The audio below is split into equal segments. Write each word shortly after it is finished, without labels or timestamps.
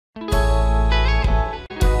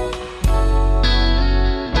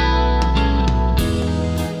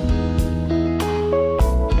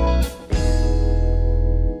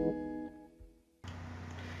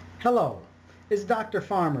Hello, it's Dr.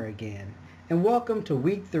 Farmer again, and welcome to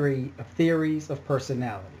week 3 of Theories of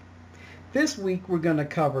Personality. This week we're going to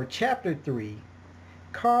cover Chapter 3,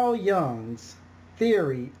 Carl Jung's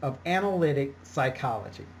Theory of Analytic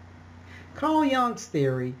Psychology. Carl Jung's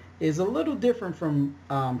theory is a little different from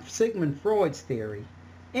Sigmund Freud's theory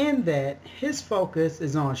in that his focus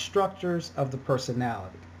is on structures of the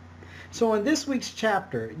personality. So in this week's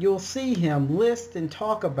chapter, you'll see him list and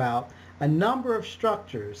talk about a number of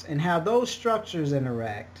structures and how those structures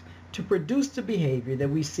interact to produce the behavior that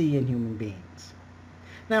we see in human beings.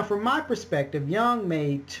 Now, from my perspective, Jung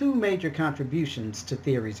made two major contributions to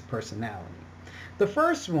theories of personality. The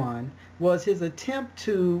first one was his attempt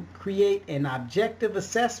to create an objective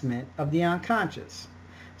assessment of the unconscious.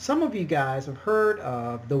 Some of you guys have heard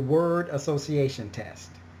of the word association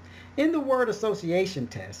test. In the word association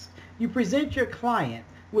test, you present your client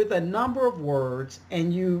with a number of words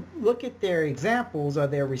and you look at their examples or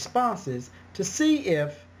their responses to see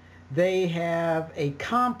if they have a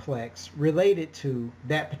complex related to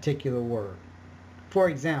that particular word. For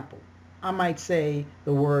example, I might say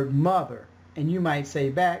the word mother and you might say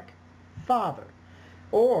back father,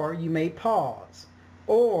 or you may pause,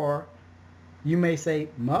 or you may say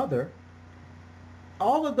mother.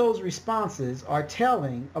 All of those responses are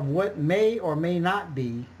telling of what may or may not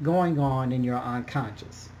be going on in your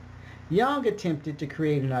unconscious. Jung attempted to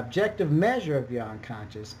create an objective measure of your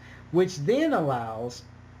unconscious, which then allows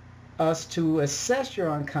us to assess your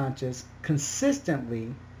unconscious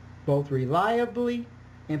consistently, both reliably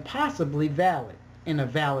and possibly valid, in a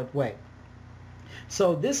valid way.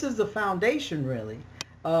 So this is the foundation really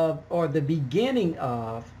of, or the beginning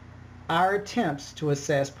of, our attempts to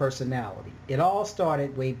assess personality. It all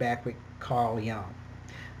started way back with Carl Jung.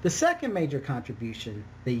 The second major contribution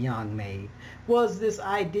that Jung made was this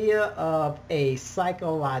idea of a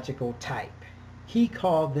psychological type. He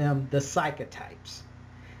called them the psychotypes.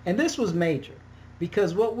 And this was major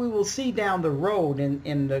because what we will see down the road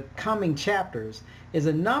in the coming chapters is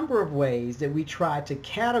a number of ways that we try to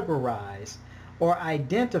categorize or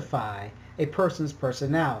identify a person's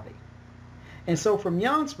personality. And so from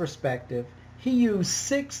Jung's perspective, he used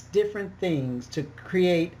 6 different things to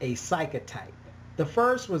create a psychotype. The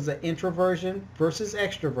first was the introversion versus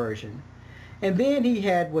extroversion. And then he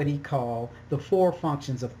had what he called the 4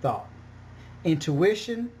 functions of thought: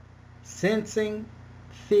 intuition, sensing,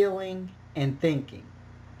 feeling, and thinking.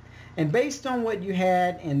 And based on what you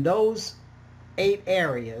had in those 8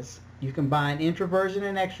 areas, you combine introversion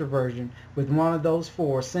and extroversion with one of those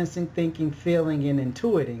 4, sensing, thinking, feeling, and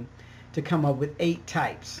intuiting, to come up with 8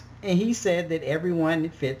 types. And he said that everyone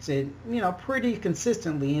fits in, pretty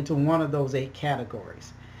consistently into one of those 8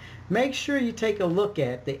 categories. Make sure you take a look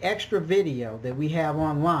at the extra video that we have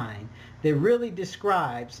online that really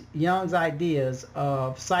describes Jung's ideas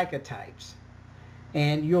of psychotypes.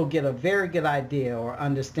 And you'll get a very good idea or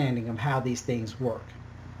understanding of how these things work.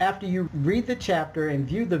 After you read the chapter and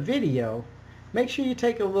view the video, make sure you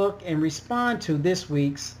take a look and respond to this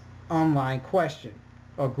week's online question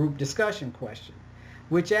or group discussion question,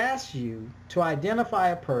 which asks you to identify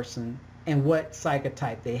a person and what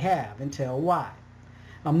psychotype they have and tell why.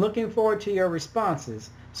 I'm looking forward to your responses,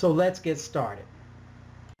 so let's get started.